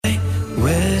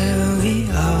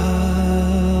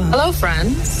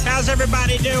friends. How's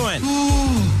everybody doing?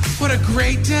 What a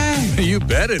great day. You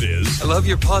bet it is. I love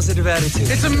your positive attitude.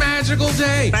 It's a magical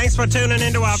day. Thanks for tuning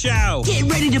into our show.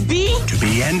 Get ready to be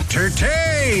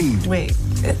Entertained. Wait,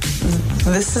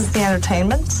 this is the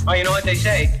entertainment? Oh, you know what they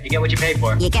say? You get what you pay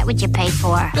for. You get what you pay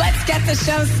for. Let's get the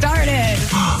show started.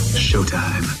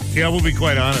 Showtime. Yeah, we'll be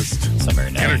quite honest. So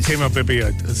very nice. Entertainment might be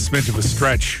a smidge of a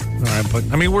stretch. All right, but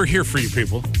I mean, we're here for you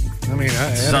people. I mean,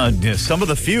 Some of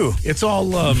the few. it's all,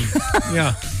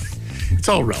 yeah, it's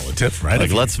all relative, right?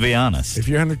 Like, let's be honest. If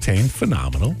you're entertained,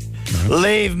 phenomenal.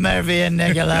 Leave Murphy and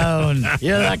Nick alone.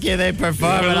 You're lucky they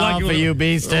perform it all for you,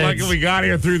 beasties. Lucky we got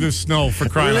here through the snow for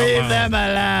crying out loud. Leave them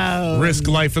alone. Risk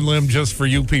life and limb just for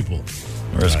you people.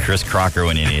 Where's Chris Crocker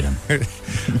when you need him?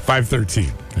 513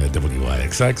 at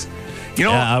WIXX. You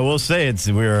know, Yeah, I will say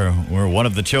we're one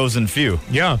of the chosen few.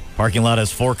 yeah. Parking lot has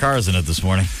 4 cars in it this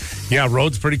morning. Yeah,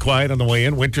 road's pretty quiet on the way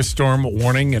in. Winter storm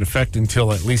warning in effect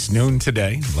until at least noon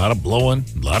today. A lot of blowing,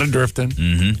 a lot of drifting,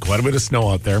 quite a bit of snow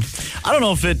out there. I don't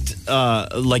know if it,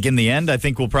 like in the end, I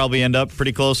think we'll probably end up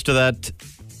pretty close to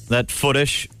that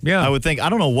footish. Yeah. I would think. I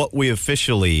don't know what we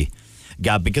officially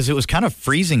got because it was kind of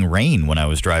freezing rain when I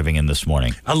was driving in this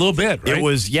morning. A little bit, right? It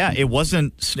was, it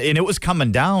wasn't, and it was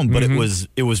coming down, but it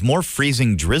was more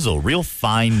freezing drizzle, real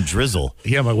fine drizzle.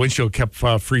 Yeah, my windshield kept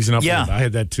freezing up. Yeah. I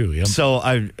had that too. Yeah. So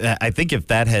I think if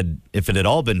it had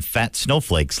all been fat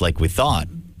snowflakes like we thought,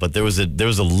 but there was a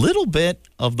little bit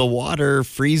of the water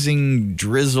freezing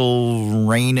drizzle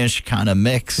rainish kind of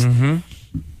mix.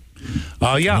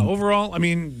 Overall, I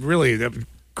mean, really, the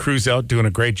crew's out doing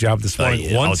a great job this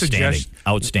morning.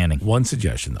 Outstanding. One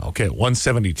suggestion, though. Okay,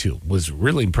 172 was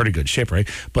really in pretty good shape, right?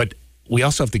 But we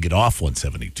also have to get off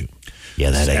 172.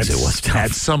 Yeah, that exit was tough.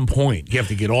 At some point, you have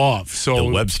to get off. So The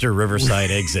Webster Riverside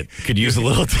exit could use a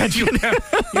little attention.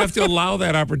 you have to allow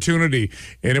that opportunity,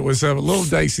 and it was a little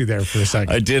dicey there for a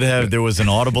second. There was an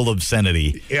audible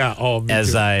obscenity. Yeah. Oh, me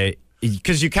as too.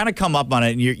 because you kind of come up on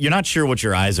it and you're not sure what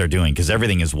your eyes are doing because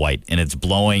everything is white and it's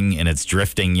blowing and it's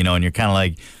drifting, and you're kind of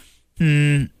like,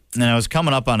 And I was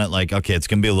coming up on it like, okay, it's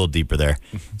going to be a little deeper there.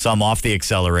 So I'm off the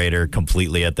accelerator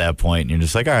completely at that point, and you're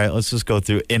just like, all right, let's just go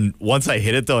through. And once I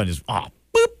hit it, though, I just, boop.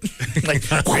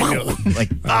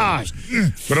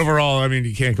 But overall, I mean,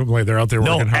 you can't complain. They're out there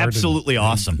working hard. Absolutely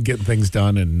awesome. And getting things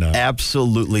done. And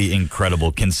absolutely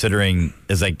incredible considering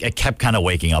as I kept kind of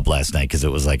waking up last night because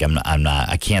it was like,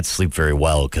 I can't sleep very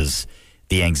well because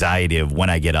the anxiety of when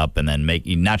I get up and then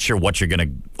not sure what you're going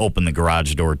to open the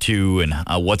garage door to and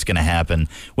what's going to happen.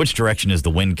 Which direction is the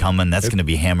wind coming? That's going to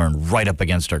be hammering right up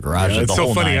against our garage. It's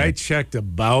so funny. I checked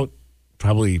about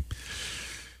probably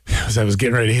as I was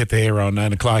getting ready to hit the hay around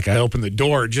 9 o'clock. I opened the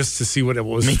door just to see what it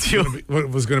was. Me too. What it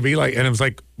was going to be like. And it was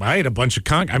like, I had a bunch of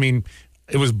I mean,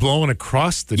 it was blowing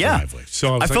across the driveway.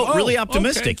 So I felt really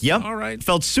optimistic. Okay. Yep. All right.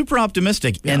 Felt super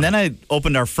optimistic. Yeah. And then I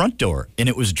opened our front door and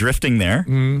it was drifting there.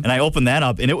 And I opened that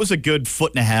up and it was a good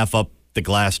 1.5 feet up the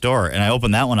glass door. And I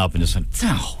opened that one up and just went,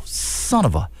 oh, son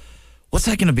of a, what's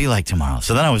that going to be like tomorrow?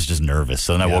 So then I was just nervous.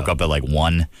 So then I woke up at like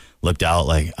 1, looked out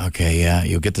like, okay, yeah,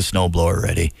 you'll get the snowblower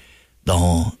ready. The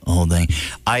whole thing.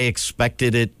 I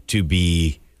expected it to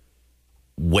be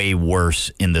way worse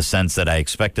in the sense that I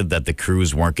expected that the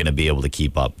crews weren't going to be able to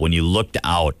keep up. When you looked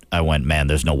out, I went, man,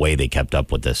 there's no way they kept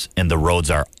up with this. And the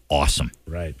roads are awesome.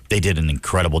 Right. They did an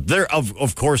incredible. They're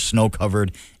of course snow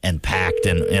covered and packed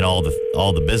and all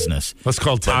the business. Let's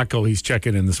call Taco. He's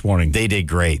checking in this morning. They did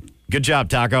great. Good job,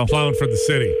 Taco. Plowing for the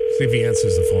city. See if he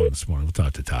answers the phone this morning. We'll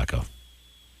talk to Taco.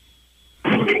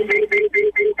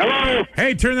 Hello.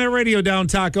 Hey, turn that radio down,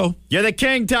 Taco. You're the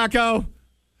king, Taco.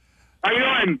 How you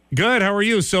doing? Good. How are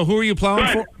you? So, who are you plowing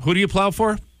Good. for? Who do you plow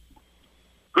for?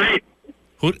 Great.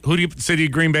 Who do you city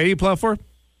of Green Bay you plow for?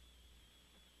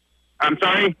 I'm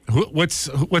sorry? What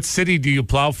city do you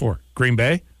plow for? Green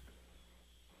Bay?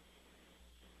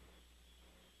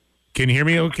 Can you hear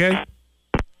me okay?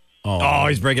 Oh,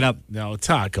 he's breaking up. No,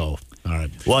 Taco. All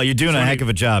right. Well, you're doing a heck of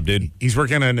a job, dude. He's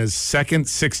working on his second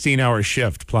 16-hour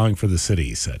shift plowing for the city,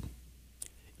 he said.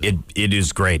 It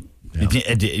is great.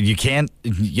 Yeah. You can't,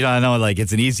 I know, like,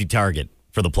 it's an easy target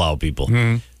for the plow people.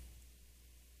 Mm-hmm.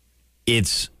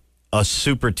 It's a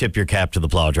super tip your cap to the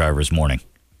plow drivers morning.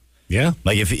 Yeah.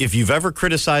 Like, if you've ever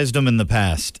criticized them in the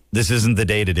past, this isn't the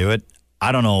day to do it.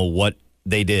 I don't know what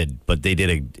they did, but they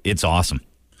did it's awesome.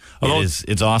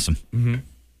 It's awesome. Mm-hmm.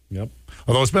 Yep.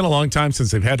 Although it's been a long time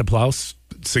since they've had to plow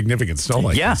significant snow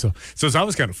like that. So it's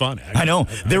always kind of fun, actually. I know.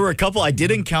 There were a couple I did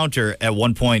encounter at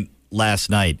one point last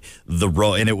night, the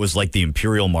road, and it was like the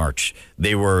Imperial March.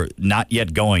 They were not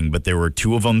yet going, but there were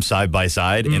two of them side by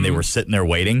side, and they were sitting there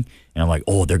waiting. And I'm like,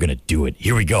 oh, they're going to do it.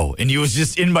 Here we go. And it was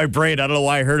just in my brain. I don't know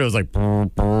why I heard it. It was like,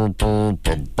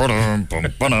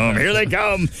 here they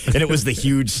come. And it was the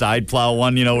huge side plow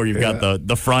one, where you've got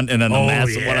the front and then the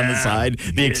massive one on the side,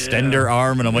 the extender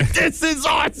arm. And I'm like, this is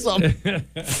awesome.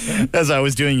 As I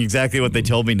was doing exactly what they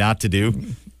told me not to do.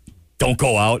 Don't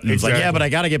go out. And it was like, yeah, but I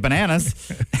got to get bananas.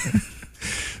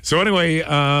 So anyway,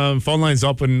 phone line's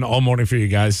open all morning for you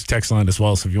guys. Text line as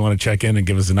well. So if you want to check in and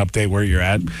give us an update where you're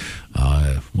at,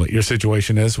 what your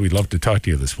situation is, we'd love to talk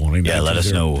to you this morning. Yeah, let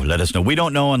us know. Let us know. We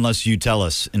don't know unless you tell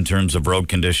us in terms of road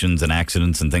conditions and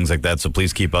accidents and things like that. So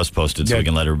please keep us posted so we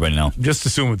can let everybody know. Just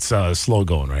assume it's slow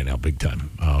going right now, big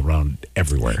time, around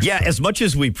everywhere. Yeah, so. As much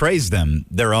as we praise them,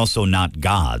 they're also not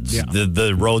gods. Yeah.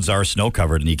 The roads are snow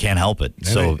covered and you can't help it.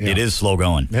 So it is slow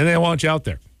going. And they want you out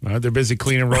there. They're busy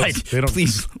cleaning roads. Right. They don't,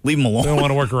 Please leave them alone. They don't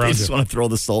want to work around They just it. want to throw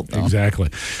the salt down.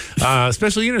 Exactly.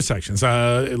 Especially intersections.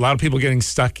 A lot of people getting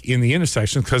stuck in the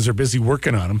intersections because they're busy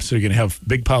working on them. So you're going to have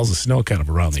big piles of snow kind of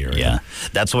around the area. Yeah.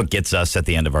 That's what gets us at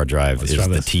the end of our drive is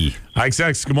the T.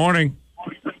 XX, good morning.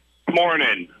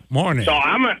 Morning. Morning. So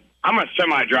I'm a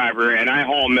semi driver and I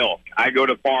haul milk. I go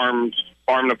to farm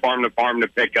to farm to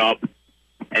pick up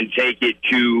and take it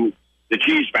to the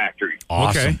cheese factory.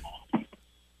 Awesome. Okay.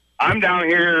 I'm down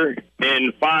here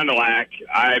in Fond du Lac.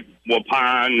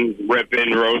 Waupun, Ripon,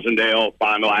 Rosendale,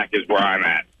 Fond du Lac is where I'm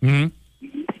at.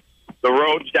 Mm-hmm. The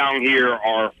roads down here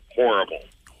are horrible.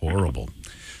 Horrible.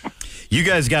 You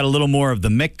guys got a little more of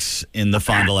the mix in the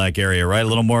Fond du Lac area, right? A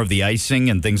little more of the icing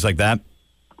and things like that?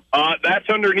 That's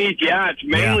underneath. Yeah, it's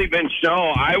mainly been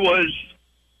snow. I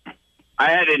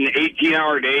had an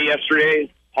 18-hour day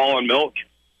yesterday hauling milk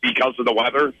because of the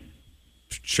weather.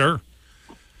 Sure.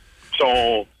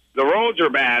 So the roads are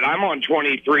bad. I'm on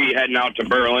 23 heading out to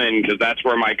Berlin because that's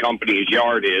where my company's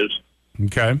yard is.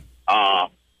 Okay.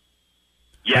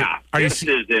 Yeah, this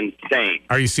is insane.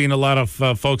 Are you seeing a lot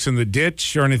of folks in the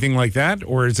ditch or anything like that?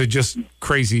 Or is it just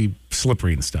crazy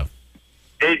slippery and stuff?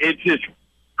 It's just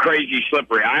crazy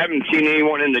slippery. I haven't seen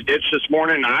anyone in the ditch this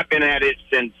morning. I've been at it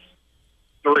since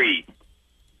 3.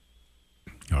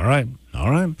 All right.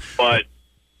 But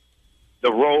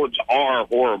the roads are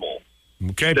horrible.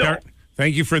 Okay,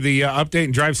 thank you for the update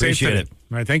and drive safe today. Appreciate it.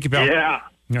 All right, thank you, pal. Yeah.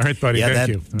 All right, buddy. Yeah, thank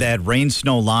you. that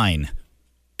rain-snow line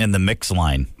and the mix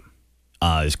line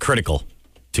is critical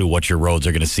to what your roads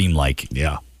are going to seem like.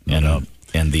 Yeah.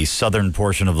 And the southern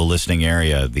portion of the listening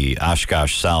area, the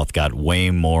Oshkosh South, got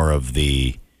way more of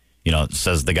the,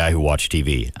 says the guy who watched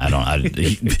TV.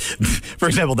 For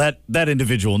example, that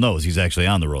individual knows he's actually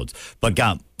on the roads, but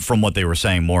got, from what they were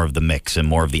saying, more of the mix and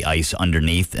more of the ice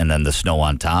underneath and then the snow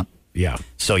on top. Yeah.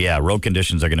 So, yeah, road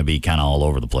conditions are going to be kind of all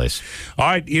over the place. All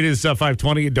right, it is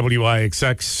 5:20 at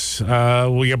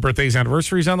WIXX. We got birthdays,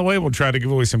 anniversaries on the way. We'll try to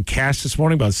give away some cash this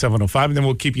morning, about 7:05, and then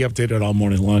we'll keep you updated all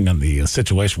morning long on the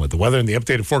situation with the weather and the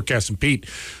updated forecast from Pete.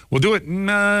 We'll do it in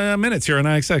minutes here on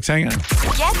IXX. Hang on.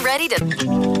 Get ready to...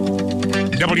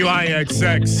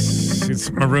 WIXX. It's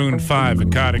Maroon 5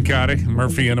 and Cotty.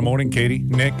 Murphy in the morning. Katie,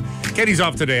 Nick. Katie's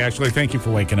off today, actually. Thank you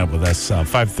for waking up with us.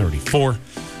 5:34.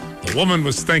 The woman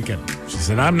was thinking. She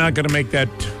said, I'm not going to make that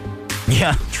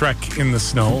trek in the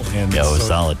snow. And yeah, it was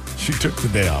solid. She took the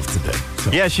day off today.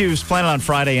 So. Yeah, she was planning on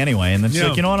Friday anyway. And then she's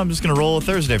like, you know what? I'm just going to roll a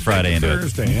Thursday, Friday into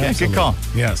it. Yeah, good call.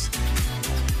 Yes.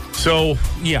 So,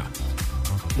 yeah.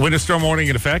 Winter storm warning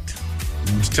in effect.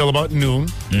 Still about noon,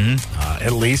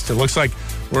 at least. It looks like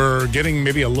we're getting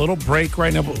maybe a little break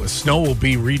right now, but snow will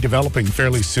be redeveloping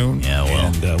fairly soon. Yeah,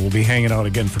 well. And we'll be hanging out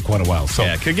again for quite a while. So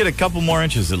yeah, could get a couple more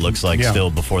inches, it looks like, still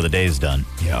before the day's done.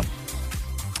 Yeah.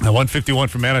 Now, 151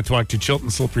 from Manitowoc to Chilton,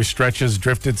 slippery stretches,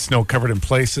 drifted, snow covered in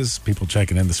places. People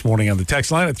checking in this morning on the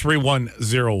text line at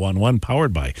 31011,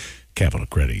 powered by Capital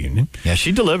Credit Union. Yeah,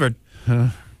 she delivered.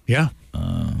 Yeah.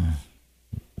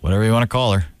 Whatever you want to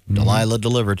call her. Delilah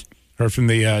delivered. Heard from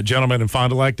the gentleman in Fond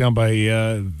du Lac down by,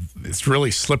 it's really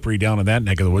slippery down in that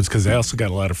neck of the woods because they also got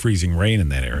a lot of freezing rain in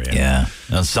that area. Yeah,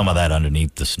 and some of that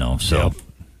underneath the snow. So,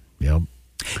 Yep.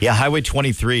 Yeah, Highway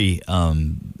 23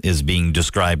 is being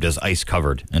described as ice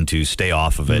covered and to stay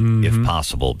off of it if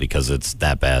possible because it's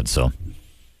that bad. So,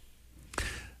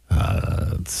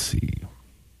 let's see.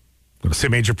 I'm going to say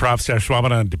major props to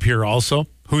Ashwaubenon and De Pere also.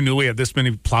 Who knew we had this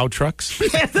many plow trucks?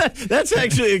 That's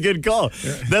actually a good call.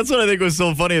 That's what I think was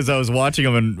so funny as I was watching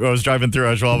them and I was driving through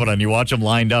Ashwaubenon and you watch them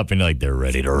lined up and you're like, they're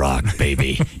ready to rock,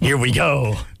 baby. Here we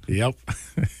go. Yep.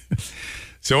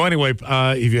 So anyway,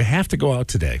 if you have to go out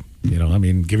today,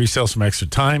 give yourself some extra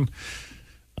time.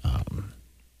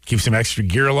 keep some extra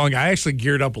gear along. I actually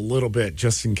geared up a little bit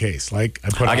just in case. Like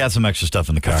I got some extra stuff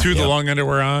in the car. Threw the long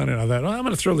underwear on, and I thought, I'm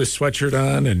going to throw this sweatshirt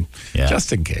on, and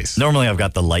just in case. Normally, I've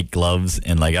got the light gloves,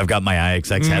 and like I've got my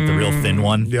IXX hat, the real thin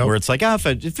one, where it's like, if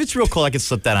it's real cold, I can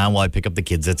slip that on while I pick up the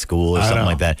kids at school or something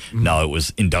like that. No, it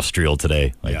was industrial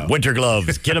today. Like winter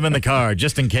gloves, get them in the car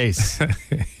just in case.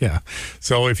 Yeah.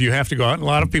 So if you have to go out, and a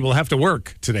lot of people have to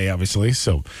work today, obviously,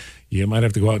 so you might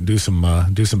have to go out and do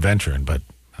some venturing, but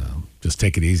just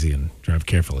take it easy and drive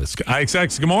carefully. It's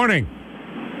IXX, good morning.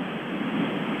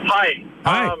 Hi.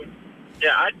 Hi. I'm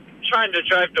trying to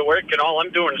drive to work, and all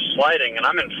I'm doing is sliding, and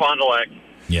I'm in Fond du Lac.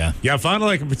 Yeah. Yeah, Fond du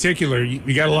Lac in particular,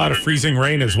 you got a lot of freezing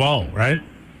rain as well, right?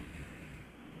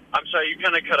 I'm sorry, you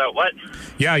kind of cut out what?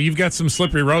 Yeah, you've got some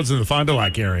slippery roads in the Fond du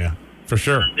Lac area, for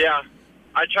sure. Yeah.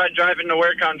 I tried driving to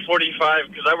work on 45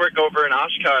 because I work over in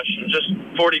Oshkosh, and just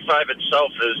 45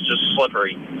 itself is just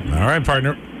slippery. All right,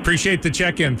 partner. Appreciate the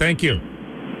check-in. Thank you.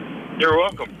 You're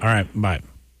welcome. All right, bye.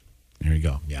 There you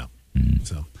go. Yeah.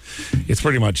 So it's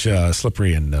pretty much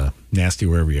slippery and nasty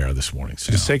wherever you are this morning.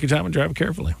 So just take your time and drive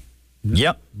carefully.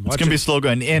 Yep. It's going to be slow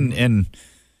going. And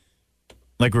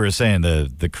like we were saying,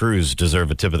 the crews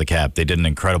deserve a tip of the cap. They did an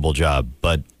incredible job,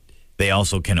 but they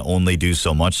also can only do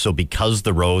so much. So because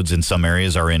the roads in some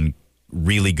areas are in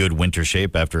really good winter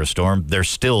shape after a storm, they're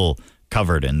still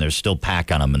covered and there's still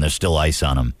pack on them and there's still ice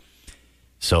on them.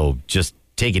 So just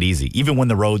take it easy. Even when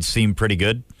the roads seem pretty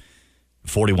good,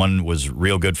 41 was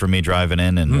real good for me driving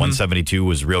in, and 172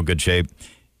 was real good shape.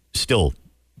 Still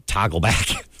toggle back.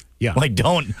 Yeah. Like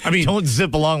don't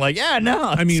zip along like,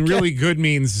 really good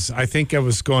means I think I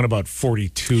was going about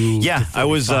 42. Yeah, I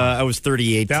was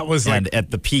 38. That was and at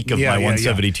the peak of my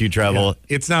 172 travel.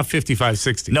 Yeah. It's not 55,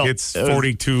 60. No, it's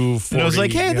 42, 40. And I was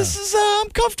like, hey, this is I'm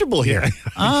comfortable here.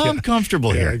 I'm comfortable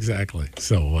here. Yeah, exactly.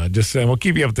 So we'll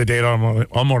keep you up to date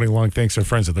all morning long. Thanks to our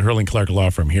friends at the Hurling Clark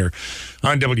Law Firm here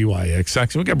on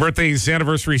WIXX. We got birthdays,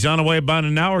 anniversaries on the way about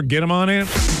an hour. Get them on in.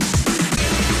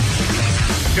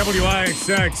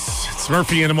 WIXX, it's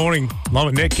Murphy in the morning. Along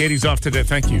with Nick, Katie's off today.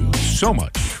 Thank you so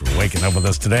much for waking up with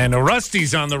us today. I know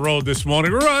Rusty's on the road this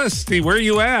morning. Rusty, where are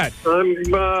you at? I'm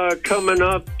coming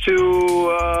up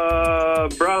to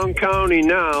Brown County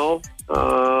now.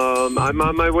 I'm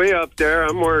on my way up there.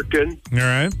 I'm working. All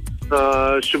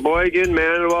right. Sheboygan,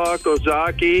 Manitowoc,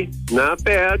 Ozaki. Not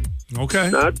bad. Okay.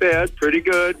 Not bad. Pretty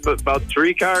good. But about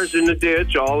 3 cars in the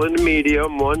ditch, all in the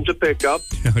medium. One's a pickup.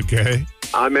 Okay.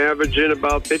 I'm averaging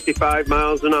about 55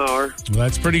 miles an hour. Well,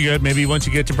 that's pretty good. Maybe once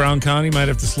you get to Brown County, you might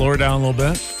have to slow her down a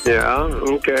little bit. Yeah,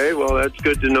 okay. Well, that's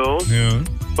good to know. Yeah.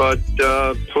 But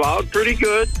plowed pretty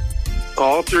good.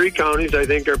 All 3 counties, I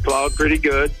think, are plowed pretty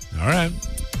good. All right.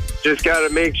 Just got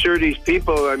to make sure these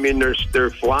people, I mean, they're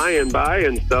flying by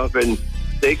and stuff, and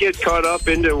they get caught up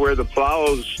into where the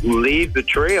plows leave the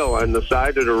trail on the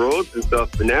side of the roads and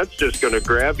stuff, and that's just going to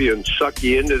grab you and suck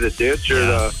you into the ditch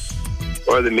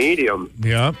or the medium.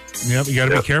 Yep. You got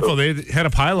to be careful. They had a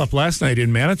pileup last night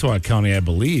in Manitowoc County, I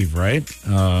believe, right?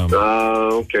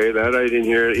 Okay, that I didn't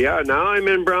hear. Yeah, now I'm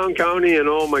in Brown County, and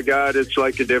oh my God, it's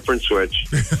like a different switch.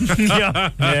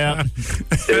 Yeah.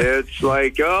 It's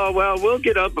like, oh, well, we'll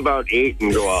get up about 8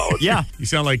 and go out. Yeah. You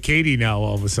sound like Katie now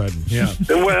all of a sudden. Yeah.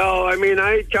 Well, I mean,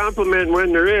 I compliment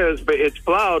when there is, but it's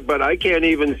plowed, but I can't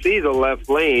even see the left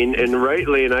lane, and right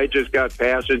lane, I just got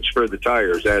passage for the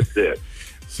tires. That's it.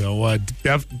 So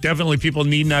definitely people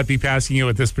need not be passing you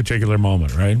at this particular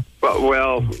moment, right?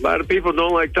 Well, a lot of people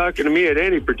don't like talking to me at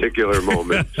any particular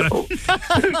moment. So. All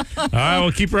right,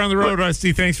 well, keep her on the road,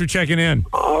 Rusty. Thanks for checking in.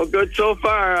 All good so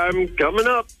far. I'm coming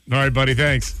up. All right, buddy.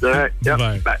 Thanks. All right. Yep.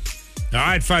 Bye. All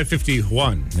right,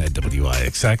 5:51 at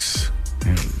WIXX.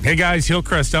 Hey, guys,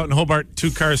 Hillcrest out in Hobart. 2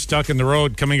 cars stuck in the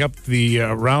road coming up the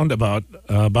roundabout,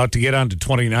 about to get onto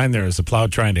 29 there as the plow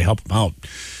trying to help them out.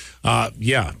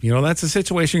 That's a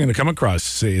situation you're going to come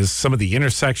across is some of the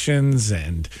intersections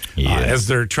and as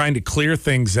they're trying to clear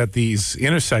things at these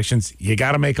intersections, you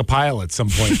got to make a pile at some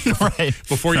point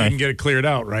before you can get it cleared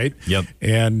out, right? Yep.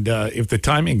 And if the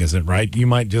timing isn't right, you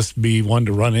might just be one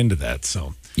to run into that.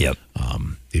 So, yep.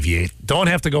 If you don't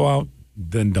have to go out,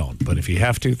 then don't. But if you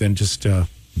have to, then just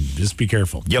be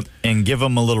careful. Yep. And give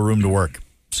them a little room to work.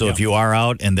 So if you are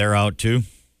out and they're out too,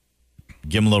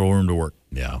 give them a little room to work.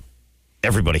 Yeah.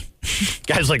 Everybody.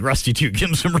 Guys like Rusty, too. Give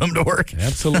them some room to work.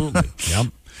 Absolutely. Yep.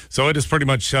 So it is pretty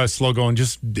much slow going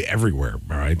just everywhere.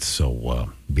 All right. So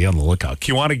be on the lookout.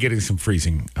 Kiwanis getting some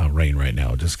freezing rain right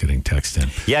now. Just getting text in.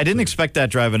 Yeah, I didn't expect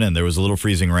that driving in. There was a little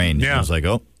freezing rain. Yeah. I was like,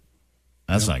 oh,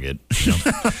 that's not good.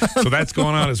 So that's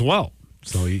going on as well.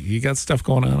 So you got stuff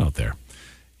going on out there.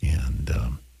 And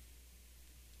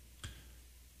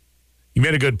you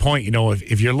made a good point. You know,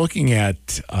 if you're looking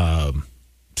at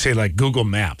say like Google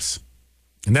Maps,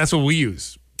 and that's what we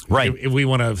use. Right. If we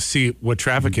want to see what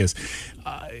traffic is.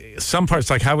 Some parts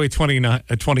like Highway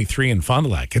 23 in Fond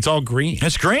du Lac, it's all green.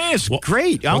 It's green. It's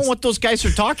great. I don't know what those guys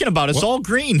are talking about. It's all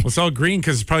green. Well, it's all green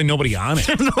because there's probably nobody on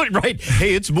it. Right.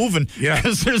 Hey, it's moving. Yeah.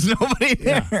 Because there's nobody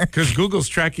there. Because Google's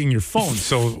tracking your phone.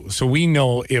 So we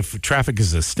know if traffic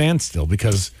is a standstill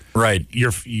because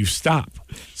you stop.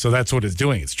 So that's what it's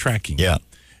doing. It's tracking. Yeah.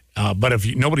 But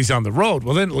if nobody's on the road,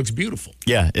 well, then it looks beautiful.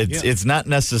 Yeah, it's not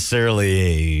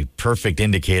necessarily a perfect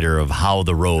indicator of how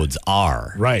the roads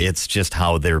are. Right. It's just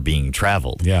how they're being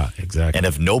traveled. Yeah, exactly. And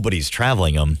if nobody's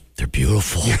traveling them, they're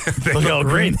beautiful. Look how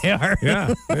green they are.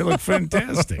 Yeah, they look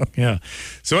fantastic. Yeah.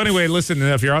 So anyway, listen,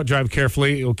 if you're out, drive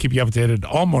carefully. It'll keep you updated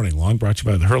all morning long. Brought to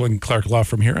you by the Hurling Clark Law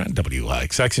Firm here on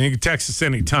WIXX. And you can text us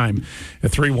anytime at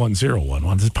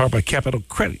 31011. This is powered by Capital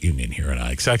Credit Union here at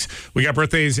IXX. We got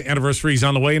birthdays, anniversaries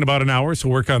on the way in about an hour, so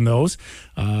work on those.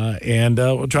 And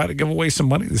we'll try to give away some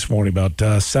money this morning about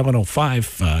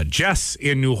 7:05. Jess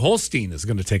in New Holstein is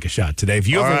going to take a shot today. If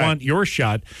you ever want your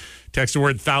shot, text the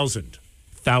word 1,000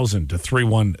 to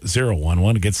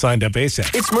 31011 to get signed up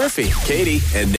ASAP. It's Murphy, Katie, and